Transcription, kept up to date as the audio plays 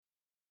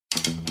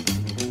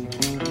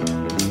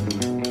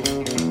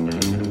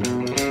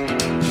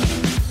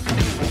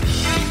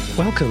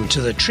Welcome to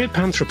the Trip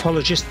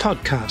Anthropologist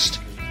podcast,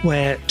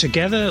 where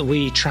together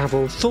we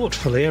travel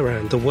thoughtfully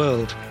around the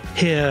world.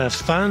 Hear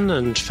fun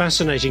and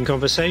fascinating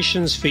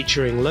conversations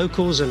featuring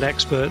locals and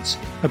experts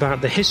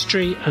about the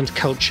history and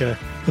culture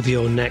of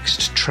your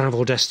next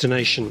travel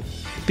destination.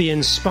 Be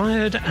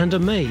inspired and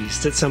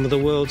amazed at some of the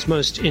world's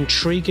most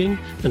intriguing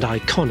and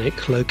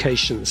iconic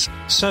locations.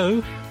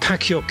 So,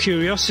 pack your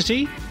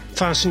curiosity,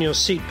 fasten your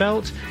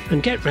seatbelt,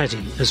 and get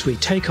ready as we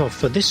take off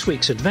for this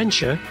week's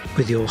adventure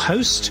with your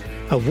host,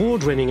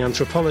 award-winning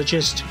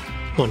anthropologist,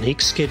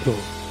 Monique Skidmore.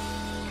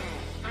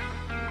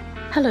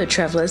 Hello,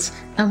 travellers,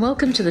 and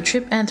welcome to the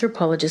Trip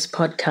Anthropologist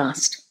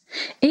podcast.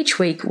 Each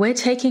week, we're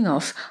taking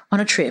off on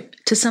a trip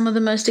to some of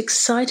the most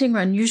exciting or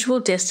unusual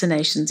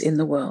destinations in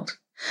the world.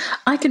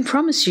 I can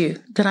promise you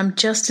that I'm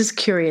just as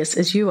curious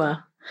as you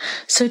are.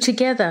 So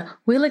together,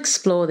 we'll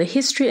explore the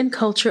history and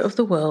culture of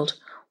the world,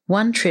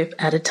 one trip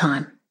at a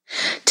time.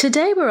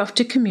 Today, we're off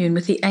to commune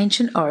with the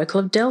ancient oracle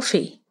of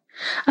Delphi,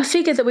 a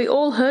figure that we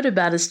all heard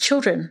about as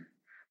children.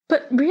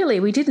 But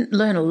really, we didn't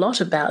learn a lot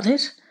about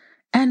it,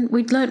 and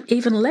we'd learned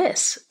even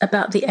less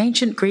about the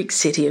ancient Greek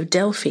city of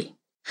Delphi.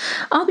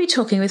 I'll be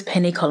talking with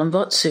Penny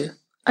Kolomvotsu,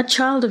 a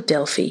child of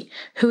Delphi,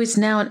 who is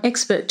now an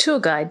expert tour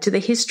guide to the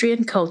history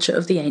and culture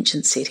of the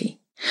ancient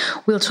city.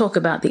 We'll talk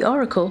about the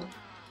oracle,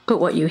 but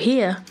what you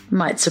hear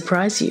might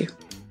surprise you.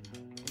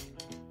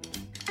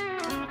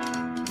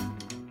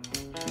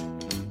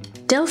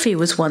 Delphi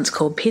was once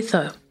called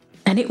Pytho,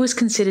 and it was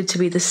considered to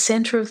be the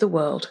centre of the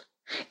world.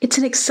 It's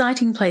an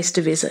exciting place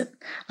to visit.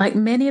 Like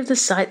many of the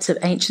sites of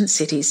ancient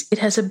cities, it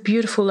has a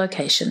beautiful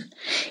location.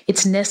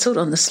 It's nestled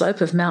on the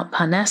slope of Mount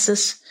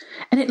Parnassus,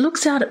 and it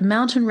looks out at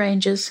mountain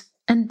ranges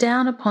and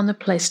down upon the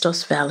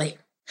Pleitos Valley.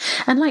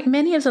 And like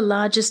many of the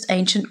largest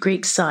ancient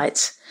Greek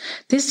sites,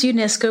 this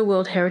UNESCO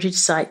World Heritage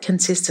Site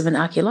consists of an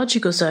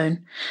archaeological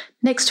zone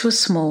next to a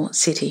small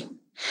city.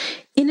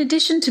 In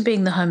addition to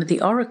being the home of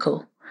the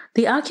oracle,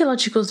 the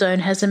archaeological zone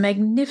has a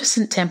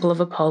magnificent temple of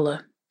Apollo.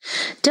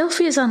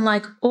 Delphi is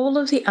unlike all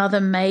of the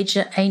other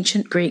major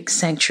ancient Greek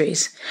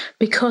sanctuaries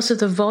because of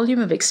the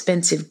volume of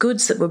expensive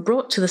goods that were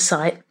brought to the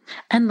site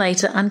and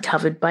later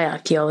uncovered by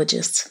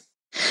archaeologists.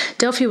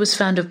 Delphi was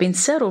found to have been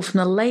settled from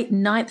the late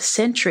 9th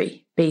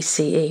century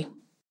BCE.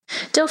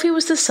 Delphi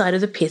was the site of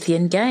the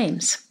Pythian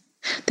Games.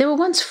 There were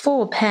once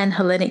 4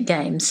 Pan-Hellenic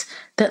Games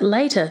that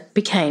later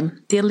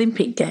became the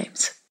Olympic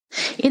Games.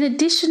 In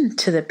addition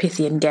to the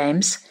Pythian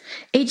Games,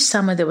 each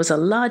summer there was a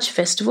large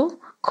festival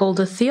called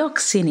the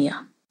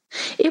Theoxenia.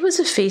 It was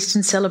a feast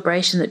and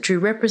celebration that drew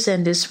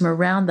representatives from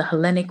around the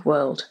Hellenic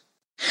world.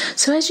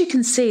 So as you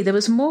can see, there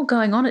was more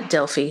going on at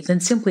Delphi than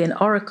simply an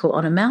oracle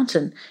on a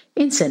mountain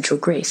in central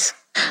Greece.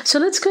 So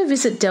let's go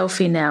visit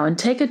Delphi now and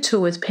take a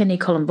tour with Penny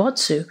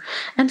Kolomvotsu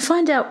and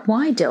find out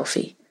why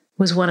Delphi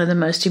was one of the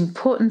most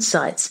important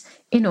sites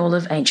in all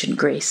of ancient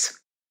Greece.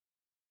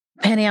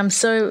 Penny, I'm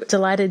so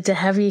delighted to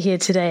have you here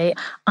today.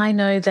 I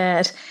know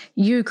that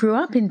you grew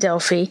up in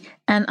Delphi,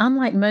 and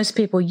unlike most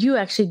people, you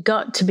actually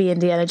got to be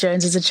Indiana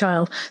Jones as a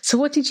child. So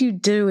what did you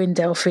do in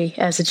Delphi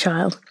as a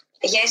child?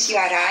 Yes, you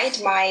are right.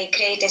 My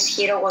greatest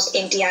hero was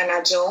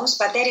Indiana Jones,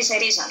 but there is a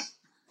reason.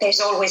 There's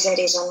always a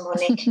reason,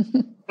 Monique.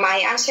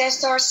 My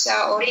ancestors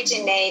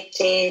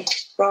originated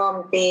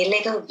from the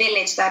little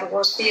village that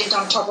was built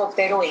on top of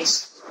the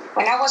ruins.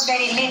 When I was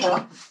very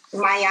little,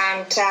 my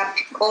aunt,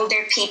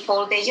 older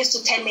people, they used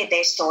to tell me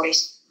their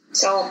stories.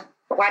 So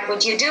what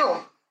would you do?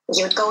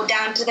 You'd go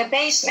down to the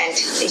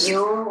basement.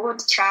 You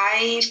would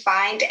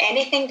find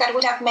anything that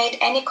would have made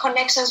any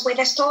connections with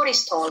the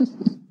stories told.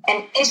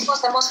 And this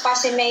was the most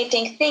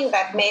fascinating thing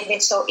that made me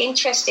so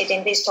interested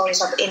in these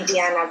stories of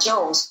Indiana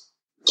Jones.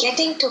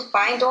 Getting to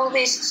find all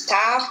this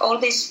stuff, all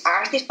these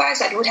artifacts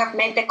that would have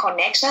made the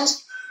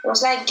connections, it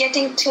was like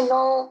getting to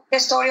know the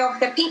story of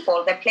the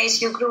people, the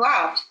place you grew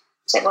up.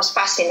 So it was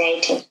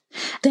fascinating.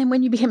 Then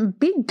when you became a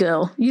big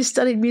girl, you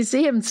studied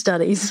museum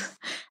studies,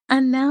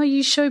 and now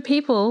you show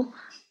people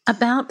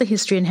about the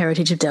history and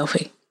heritage of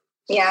Delphi.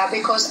 Yeah,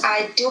 because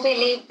I do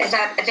believe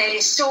that there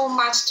is so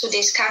much to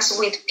discuss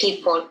with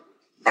people.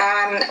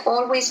 I'm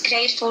always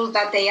grateful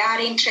that they are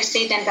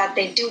interested and that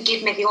they do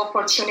give me the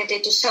opportunity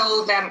to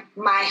show them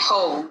my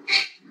home.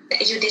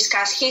 You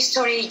discuss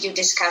history, you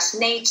discuss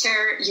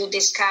nature, you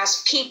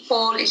discuss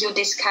people, you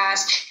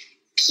discuss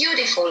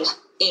beautiful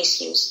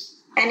issues.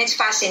 And it's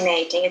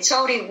fascinating. It's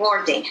so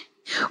rewarding.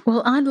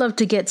 Well, I'd love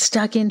to get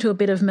stuck into a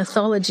bit of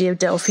mythology of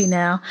Delphi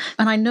now,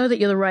 and I know that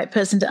you're the right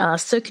person to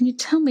ask. So can you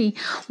tell me,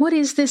 what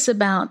is this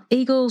about?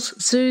 Eagles,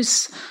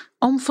 Zeus,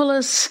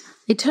 Omphalus,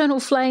 eternal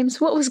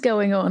flames? What was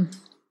going on?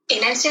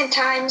 In ancient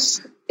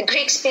times, the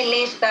Greeks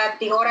believed that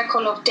the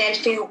oracle of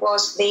Delphi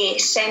was the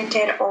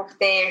center of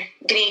their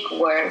Greek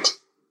world.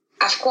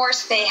 Of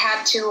course, they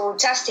had to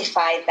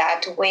justify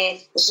that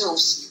with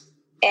Zeus.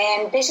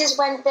 And this is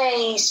when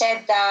they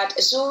said that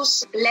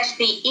Zeus left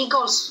the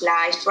eagle's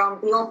fly from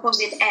the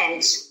opposite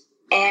ends.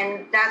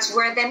 And that's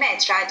where they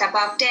met, right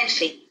above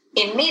Delphi.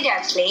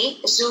 Immediately,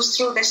 Zeus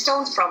threw the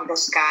stone from the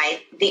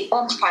sky, the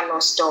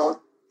Omphalos stone,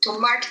 to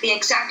mark the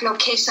exact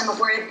location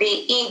where the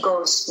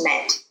eagles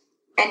met.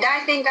 And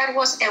I think that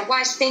was a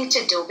wise thing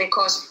to do,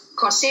 because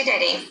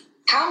considering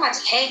how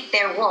much hate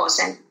there was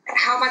and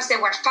how much they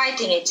were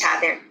fighting each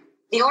other,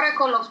 the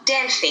Oracle of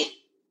Delphi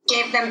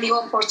gave them the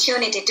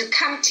opportunity to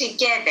come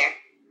together,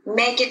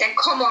 make it a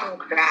common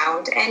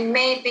ground, and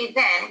maybe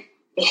then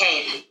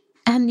behave.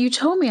 And you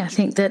told me, I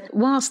think, that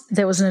whilst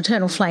there was an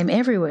eternal flame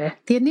everywhere,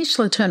 the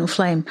initial eternal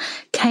flame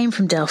came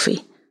from Delphi.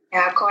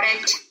 Yeah,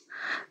 correct.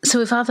 So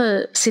if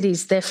other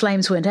cities, their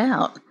flames went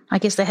out, I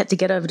guess they had to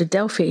get over to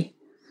Delphi.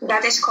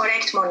 That is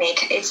correct,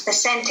 Monique. It's the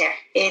center.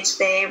 It's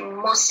the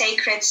most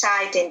sacred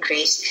site in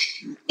Greece.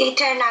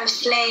 Eternal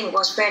flame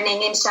was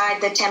burning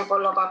inside the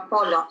temple of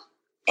Apollo.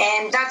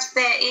 And that's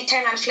the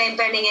eternal flame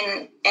burning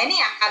in any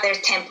other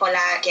temple,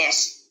 I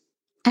guess.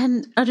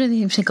 And I don't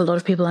even think a lot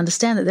of people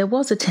understand that there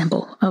was a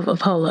temple of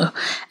Apollo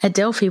at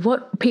Delphi.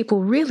 What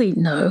people really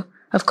know,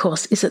 of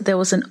course, is that there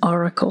was an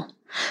oracle.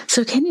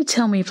 So can you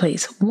tell me,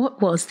 please,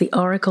 what was the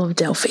Oracle of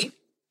Delphi?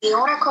 The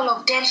Oracle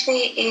of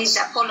Delphi is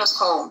Apollo's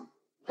home.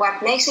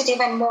 What makes it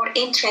even more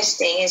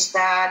interesting is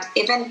that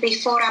even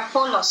before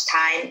Apollo's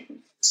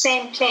time,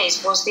 same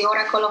place was the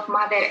Oracle of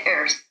Mother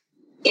Earth.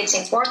 It's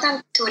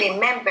important to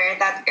remember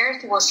that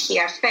Earth was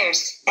here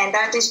first, and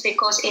that is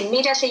because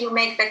immediately you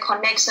make the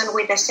connection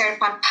with the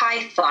serpent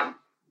Python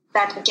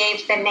that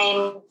gave the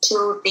name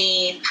to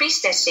the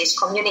priestesses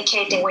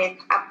communicating with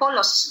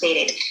Apollo's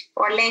spirit,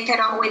 or later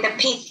on with the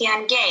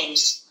Pythian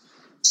games.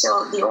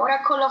 So the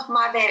Oracle of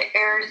Mother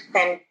Earth,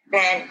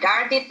 then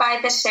guarded by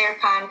the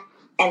serpent,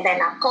 and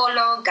then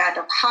Apollo, god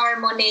of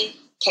harmony,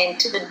 came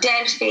to the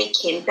Delphi,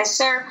 killed the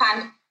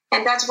serpent,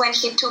 and that's when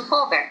he took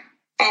over.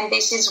 And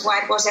this is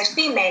what was a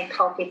female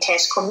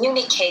prophetess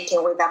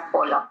communicating with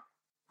Apollo,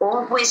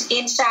 always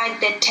inside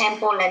the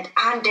temple and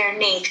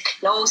underneath,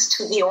 close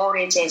to the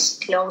origins,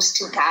 close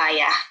to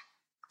Gaia.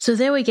 So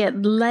there we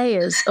get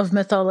layers of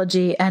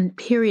mythology and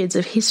periods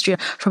of history,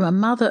 from a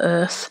Mother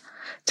Earth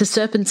to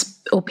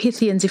serpents or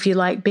Pythians, if you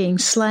like, being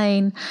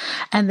slain,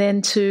 and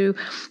then to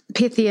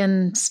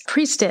Pythian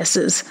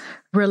priestesses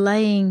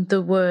relaying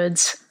the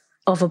words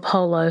of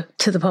Apollo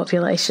to the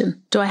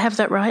population. Do I have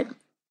that right?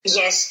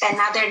 Yes,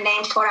 another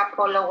name for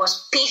Apollo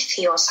was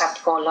Pythios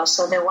Apollo,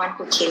 so the one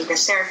who killed the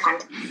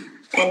serpent.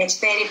 And it's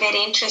very,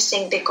 very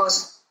interesting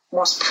because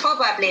most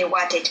probably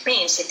what it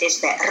means, it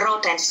is the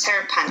rodent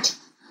serpent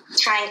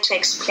trying to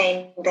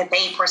explain the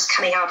vapors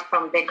coming out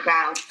from the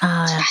ground.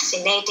 It's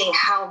fascinating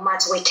how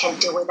much we can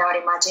do with our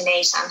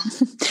imagination.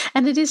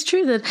 And it is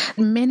true that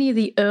many of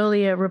the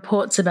earlier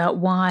reports about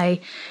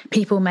why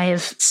people may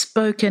have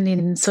spoken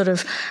in sort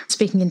of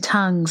speaking in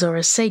tongues or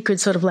a sacred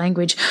sort of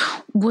language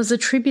was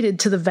attributed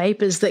to the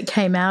vapors that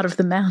came out of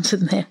the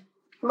mountain there.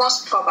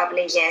 Most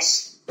probably,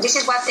 yes. This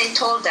is what they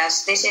told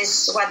us. This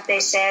is what they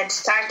said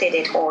started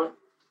it all.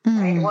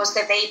 It was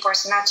the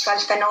vapors, natural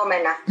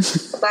phenomena.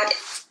 But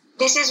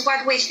this is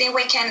what we think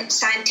we can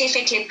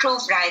scientifically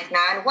prove right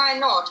now. And why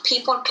not?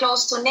 People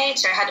close to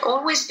nature had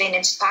always been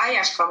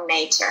inspired from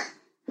nature.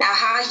 Now,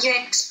 how you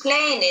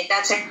explain it,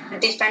 that's a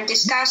different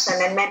discussion.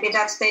 And maybe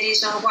that's the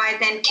reason why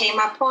then came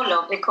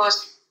Apollo,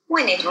 because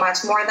we need much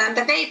more than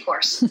the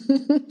vapors.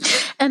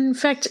 And in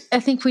fact, I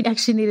think we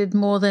actually needed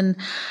more than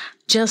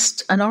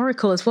just an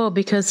oracle as well,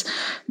 because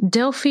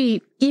Delphi,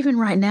 even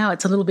right now,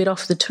 it's a little bit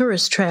off the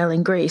tourist trail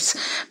in Greece,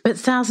 but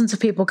thousands of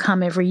people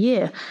come every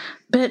year.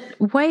 But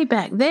way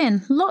back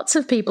then, lots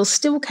of people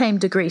still came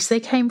to Greece.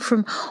 They came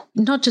from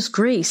not just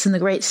Greece and the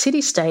great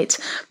city-states,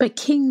 but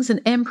kings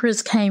and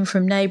emperors came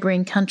from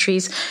neighbouring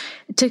countries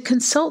to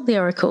consult the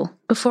oracle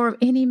before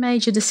any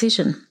major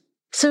decision.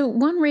 So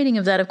one reading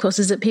of that, of course,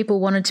 is that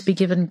people wanted to be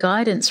given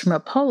guidance from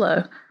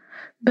Apollo.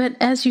 But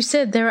as you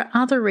said, there are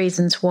other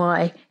reasons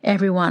why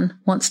everyone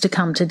wants to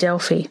come to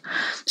Delphi.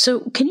 So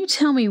can you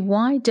tell me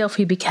why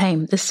Delphi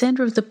became the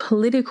centre of the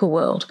political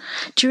world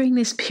during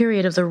this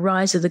period of the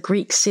rise of the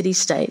Greek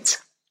city-states?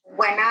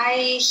 When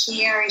I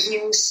hear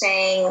you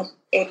saying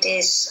it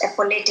is a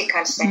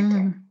political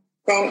centre,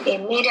 then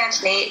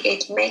immediately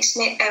it makes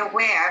me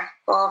aware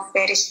of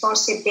the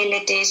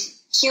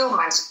responsibilities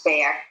humans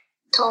bear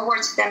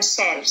towards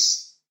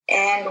themselves.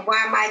 And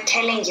why am I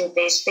telling you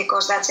this?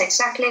 Because that's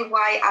exactly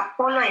why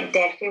Apollo in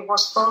Delphi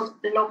was called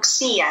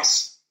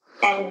Loxias.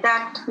 And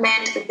that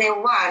meant the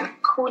one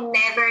who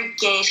never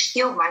gave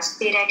humans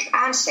direct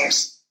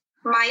answers.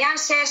 My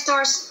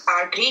ancestors,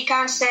 our Greek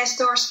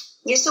ancestors,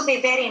 used to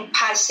be very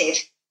impulsive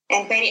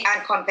and very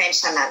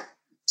unconventional.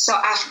 So,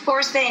 of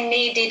course, they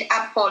needed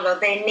Apollo.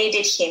 They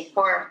needed him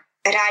for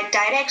right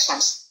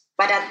directions.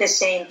 But at the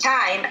same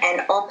time,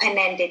 an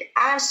open-ended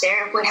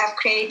answer would have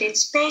created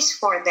space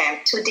for them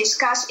to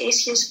discuss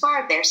issues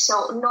further.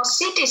 So no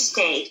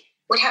city-state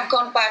would have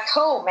gone back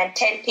home and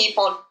tell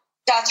people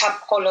that's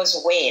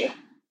Apollo's will.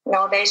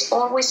 No, there's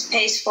always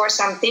space for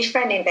some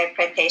different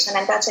interpretation,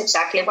 and that's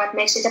exactly what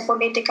makes it a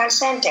political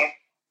center.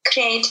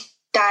 Create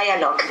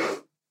dialogue.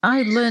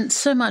 I learned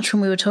so much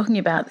when we were talking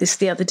about this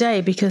the other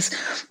day, because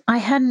I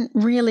hadn't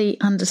really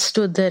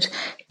understood that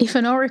if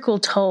an oracle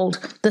told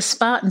the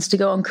Spartans to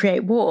go and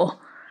create war,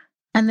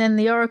 and then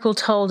the oracle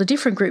told a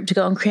different group to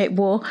go and create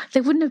war,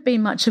 there wouldn't have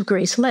been much of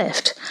Greece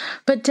left.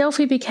 But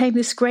Delphi became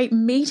this great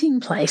meeting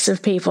place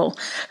of people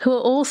who are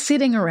all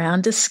sitting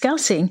around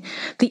discussing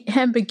the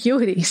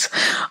ambiguities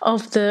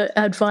of the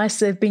advice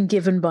they've been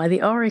given by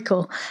the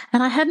oracle.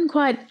 And I hadn't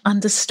quite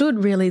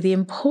understood really the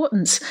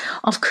importance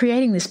of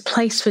creating this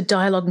place for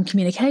dialogue and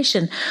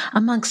communication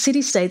amongst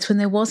city-states when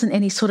there wasn't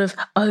any sort of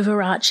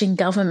overarching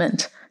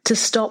government to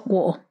stop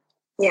war.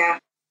 Yeah,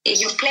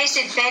 you placed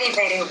it very,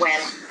 very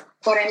well.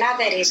 For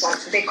another reason,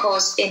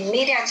 because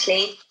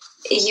immediately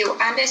you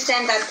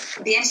understand that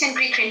the ancient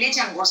Greek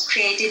religion was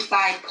created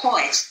by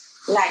poets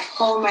like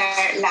Homer,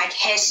 like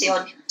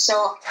Hesiod.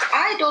 So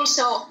I'd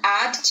also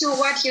add to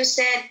what you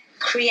said,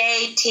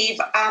 creative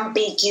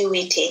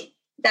ambiguity.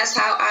 That's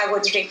how I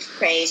would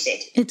rephrase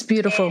it. It's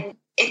beautiful. And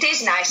it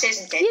is nice,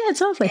 isn't it? Yeah,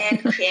 it's lovely. And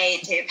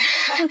creative.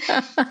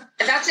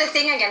 That's the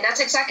thing again.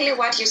 That's exactly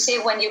what you see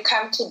when you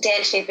come to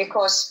Delphi,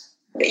 because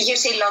you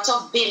see lots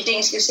of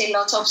buildings, you see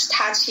lots of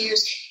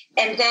statues.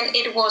 And then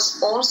it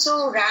was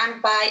also run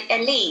by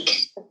a league.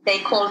 They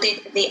called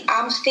it the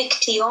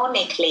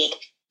Amphictyonic League.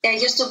 There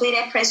used to be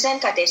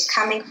representatives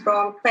coming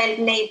from 12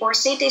 neighbor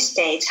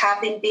city-states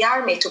having the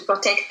army to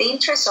protect the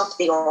interests of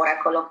the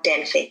Oracle of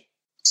Delphi.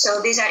 So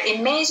these are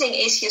amazing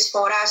issues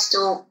for us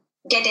to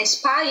get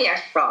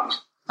inspired from.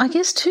 I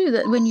guess, too,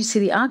 that when you see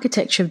the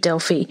architecture of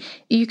Delphi,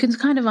 you can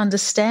kind of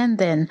understand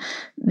then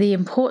the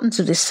importance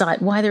of this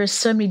site, why there are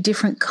so many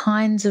different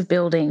kinds of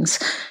buildings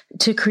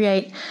to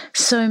create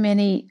so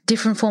many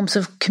different forms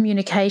of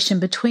communication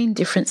between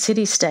different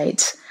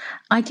city-states.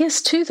 I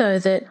guess, too, though,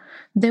 that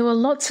there were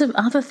lots of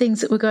other things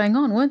that were going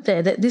on, weren't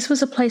there? That this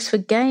was a place for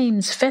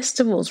games,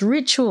 festivals,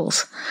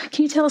 rituals.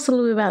 Can you tell us a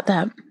little bit about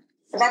that?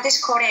 That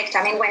is correct.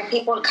 I mean, when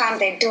people come,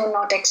 they do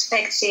not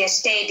expect to see a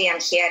stadium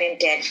here in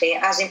Delphi,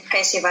 as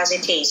impressive as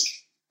it is.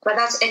 But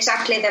that's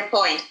exactly the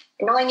point,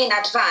 knowing in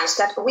advance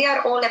that we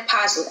are all a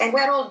puzzle and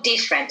we're all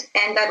different,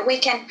 and that we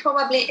can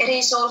probably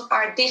resolve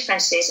our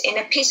differences in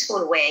a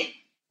peaceful way.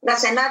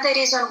 That's another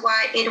reason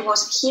why it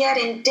was here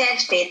in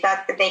Delphi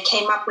that they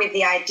came up with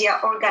the idea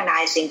of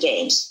organizing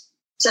games.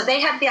 So they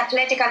had the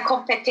athletical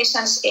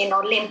competitions in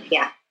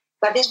Olympia.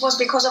 But this was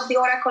because of the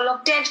Oracle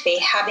of Delphi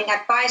having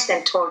advised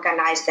them to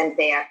organize them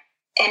there.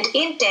 And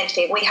in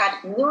Delphi, we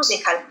had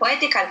musical,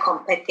 poetical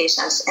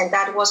competitions, and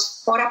that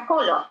was for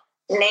Apollo.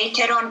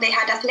 Later on, they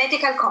had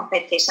athletical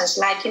competitions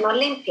like in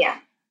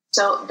Olympia.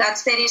 So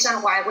that's the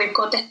reason why we've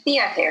got a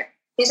theater.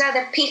 These are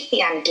the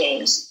Pythian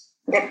games.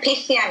 The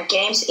Pythian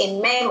games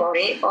in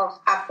memory of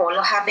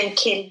Apollo having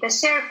killed the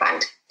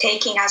serpent,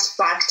 taking us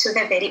back to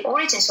the very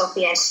origins of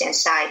the ancient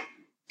side.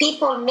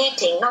 People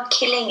meeting, not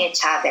killing each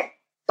other,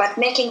 but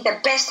making the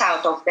best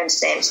out of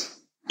themselves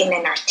in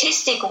an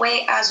artistic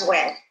way as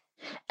well.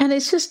 And it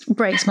just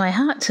breaks my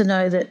heart to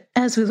know that,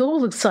 as with all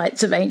the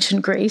sites of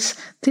ancient Greece,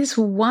 this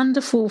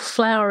wonderful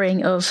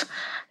flowering of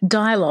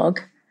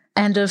dialogue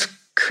and of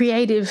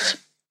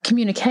creative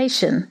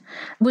communication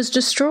was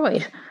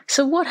destroyed.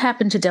 So what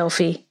happened to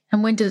Delphi,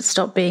 and when did it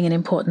stop being an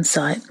important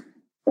site?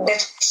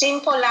 The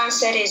simple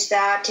answer is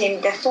that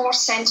in the 4th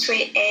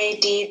century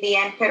AD, the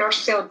Emperor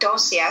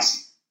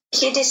Theodosius,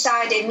 he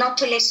decided not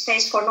to leave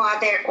space for no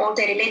other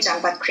older religion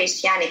but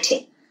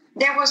Christianity.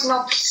 There was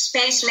no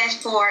space left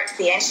for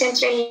the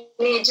ancient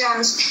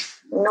religions,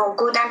 no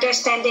good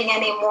understanding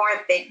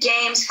anymore. The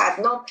games had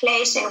no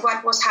place in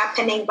what was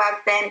happening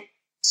back then.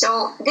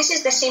 So this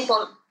is the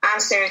simple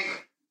answer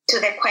to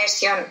the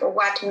question,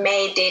 what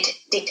made it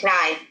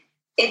decline?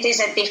 It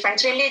is a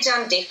different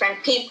religion,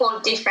 different people,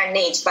 different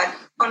needs. But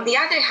on the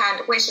other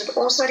hand, we should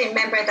also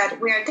remember that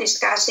we are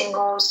discussing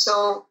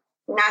also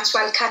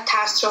natural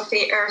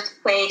catastrophe,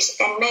 earthquakes,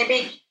 and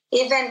maybe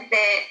even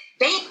the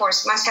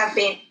vapors must have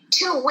been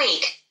too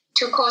weak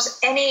to cause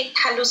any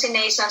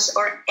hallucinations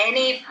or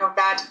any of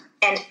that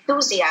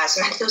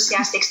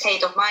enthusiastic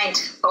state of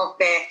mind of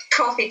the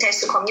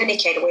prophetess to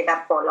communicate with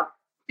Apollo.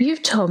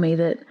 You've told me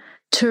that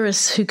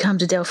tourists who come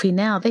to Delphi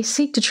now, they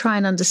seek to try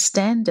and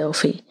understand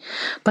Delphi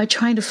by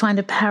trying to find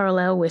a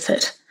parallel with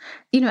it.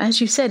 You know,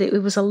 as you said, it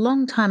was a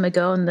long time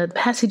ago and the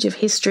passage of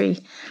history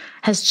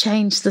has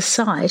changed the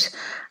site.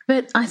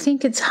 But I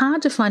think it's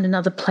hard to find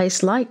another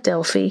place like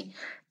Delphi.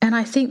 And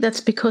I think that's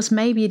because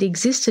maybe it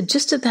existed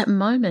just at that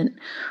moment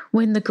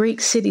when the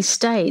Greek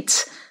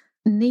city-states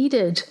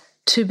needed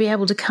to be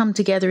able to come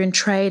together in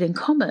trade and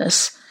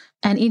commerce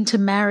and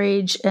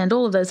intermarriage and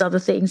all of those other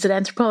things that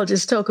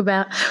anthropologists talk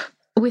about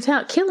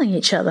without killing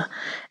each other.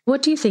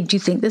 What do you think? Do you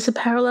think there's a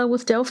parallel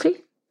with Delphi?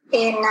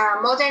 In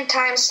modern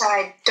times,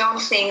 I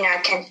don't think I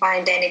can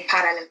find any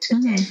parallel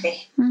to Delphi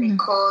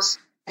because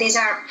these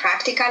are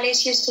practical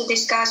issues to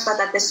discuss, but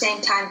at the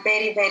same time,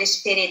 very, very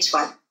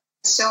spiritual.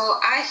 So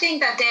I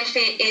think that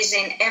Delphi is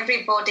in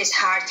everybody's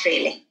heart,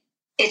 really.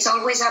 It's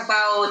always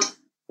about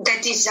the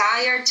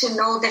desire to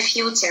know the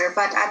future,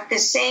 but at the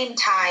same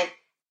time,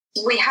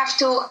 we have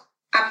to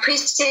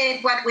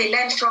appreciate what we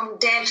learned from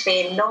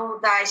Delphi, know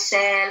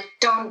thyself,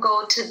 don't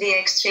go to the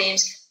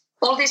extremes.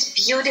 All these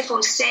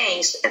beautiful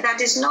sayings,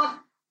 that is not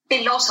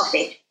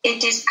philosophy.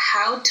 It is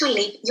how to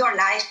live your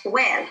life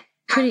well,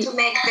 how to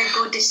make the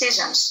good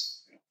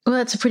decisions. Well,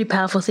 that's a pretty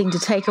powerful thing to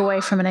take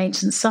away from an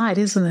ancient site,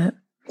 isn't it?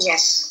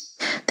 Yes.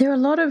 There are a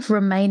lot of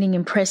remaining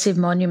impressive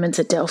monuments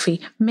at Delphi,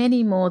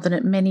 many more than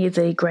at many of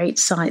the great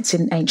sites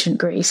in ancient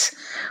Greece.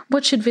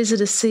 What should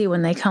visitors see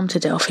when they come to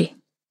Delphi?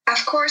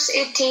 Of course,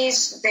 it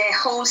is the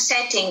whole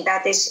setting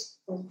that is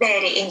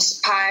very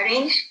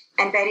inspiring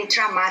and very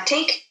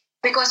dramatic,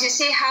 because you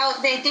see how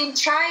they didn't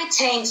try to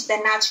change the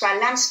natural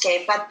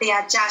landscape, but they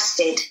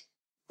adjusted.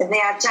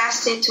 They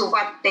adjusted to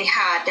what they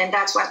had, and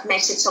that's what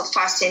makes it so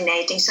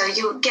fascinating. So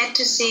you get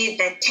to see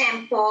the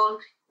temple,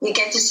 you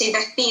get to see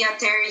the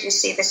theater, you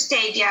see the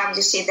stadium,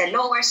 you see the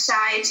lower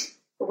side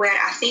where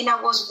Athena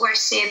was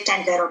worshipped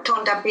and the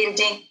Rotunda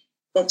building,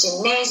 the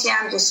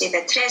gymnasium, you see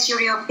the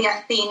treasury of the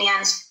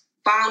Athenians,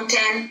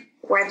 fountain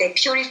where they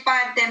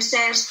purified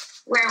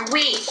themselves, where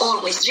we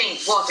always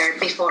drink water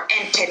before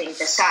entering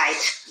the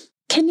site.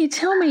 Can you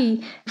tell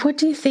me, what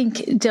do you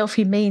think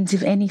Delphi means,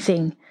 if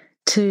anything,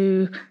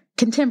 to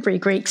contemporary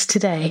Greeks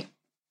today?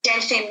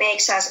 Delphi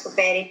makes us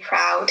very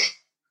proud.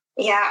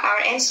 Yeah,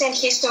 our ancient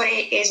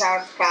history is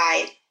our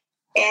pride.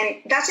 And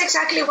that's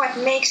exactly what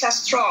makes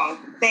us strong,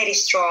 very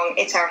strong.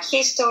 It's our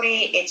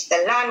history, it's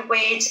the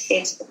language,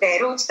 it's the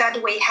roots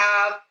that we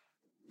have.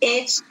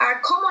 It's our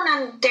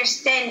common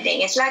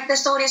understanding. It's like the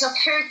stories of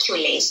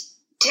Hercules,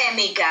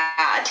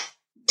 demigod.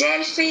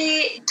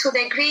 Delphi to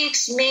the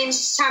Greeks means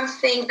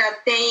something that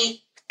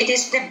it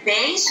is the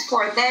base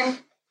for them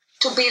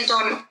to build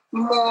on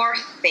more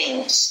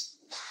things.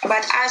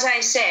 But as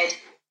I said,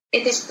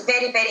 it is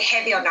very, very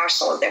heavy on our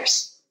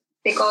shoulders,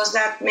 because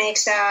that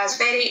makes us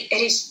very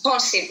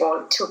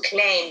responsible to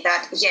claim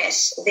that,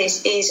 yes,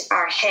 this is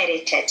our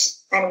heritage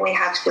and we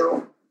have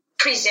to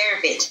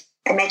preserve it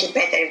and make it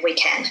better if we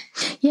can.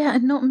 Yeah,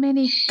 and not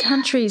many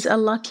countries are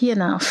lucky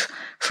enough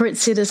for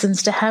its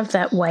citizens to have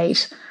that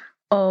weight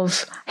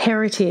of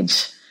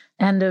heritage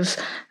and of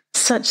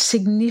such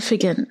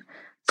significant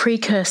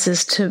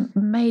precursors to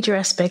major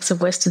aspects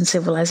of Western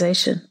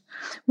civilization.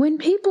 When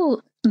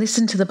people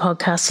listen to the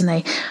podcast and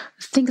they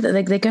think that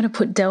they're going to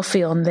put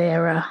Delphi on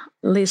their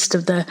list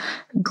of the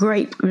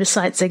great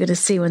sites they're going to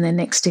see when they're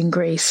next in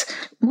Greece,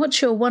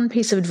 what's your one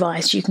piece of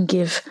advice you can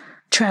give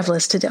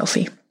travellers to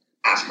Delphi?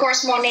 Of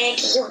course, Monique,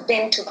 you've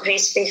been to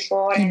Greece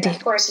before. Indeed. And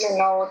of course, you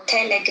know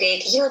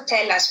Telegreek. You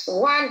tell us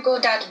one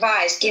good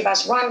advice. Give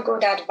us one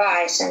good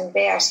advice. And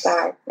there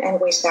start.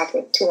 And we start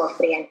with 2 or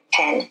 3 and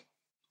 10.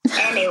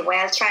 Anyway,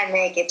 I'll try and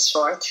make it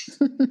short.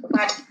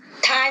 But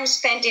time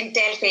spent in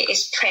Delphi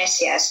is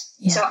precious.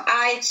 Yeah. So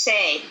I'd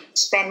say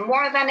spend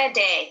more than a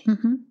day.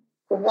 Mm-hmm.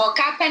 Walk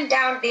up and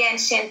down the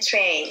ancient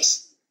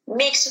trails.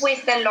 Mix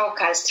with the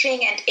locals,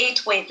 drink and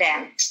eat with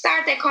them.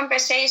 Start a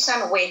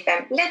conversation with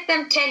them. Let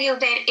them tell you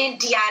their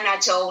Indiana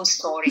Jones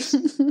stories.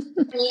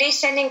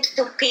 Listening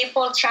to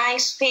people trying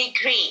to speak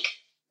Greek.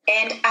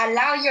 And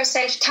allow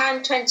yourself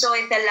time to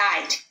enjoy the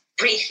light.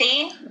 Breathe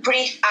in,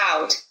 breathe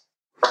out.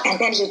 And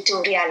then you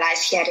do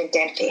realize here in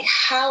Delphi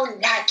how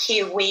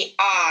lucky we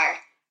are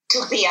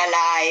to be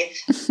alive.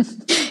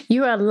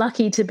 You are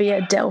lucky to be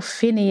a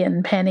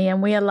Delphinian, Penny,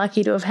 and we are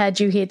lucky to have had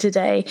you here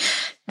today.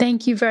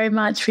 Thank you very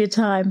much for your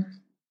time.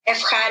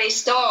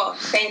 Evcharisto.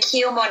 Thank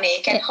you,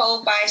 Monique, and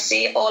hope I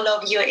see all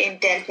of you in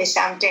Delphi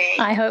someday.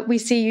 I hope we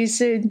see you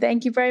soon.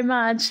 Thank you very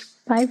much.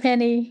 Bye,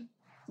 Penny.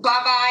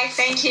 Bye-bye.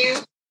 Thank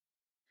you.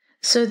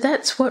 So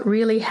that's what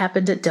really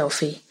happened at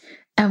Delphi,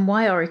 and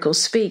why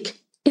oracles speak,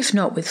 if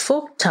not with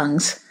forked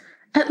tongues,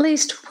 at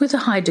least with a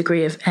high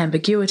degree of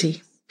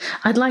ambiguity.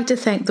 I'd like to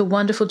thank the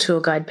wonderful tour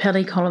guide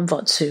Penny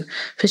Kolomvotsu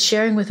for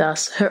sharing with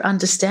us her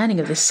understanding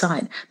of this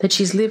site that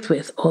she's lived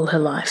with all her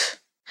life.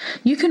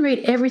 You can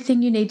read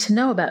everything you need to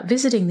know about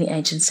visiting the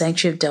ancient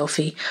sanctuary of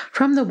Delphi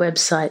from the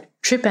website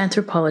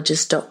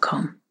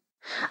tripanthropologist.com.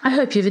 I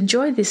hope you've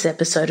enjoyed this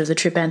episode of the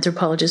Trip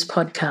Anthropologist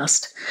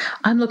podcast.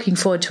 I'm looking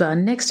forward to our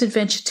next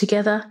adventure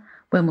together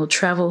when we'll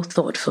travel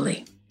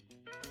thoughtfully.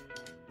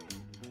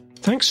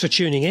 Thanks for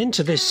tuning in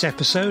to this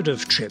episode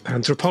of Trip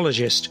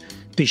Anthropologist.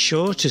 Be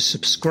sure to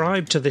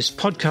subscribe to this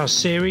podcast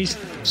series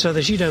so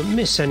that you don't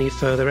miss any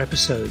further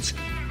episodes.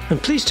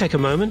 And please take a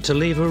moment to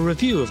leave a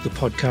review of the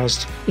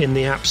podcast in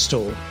the App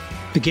Store.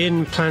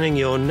 Begin planning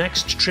your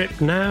next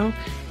trip now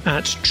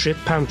at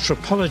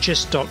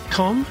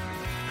tripanthropologist.com.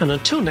 And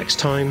until next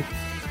time,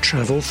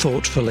 travel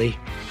thoughtfully.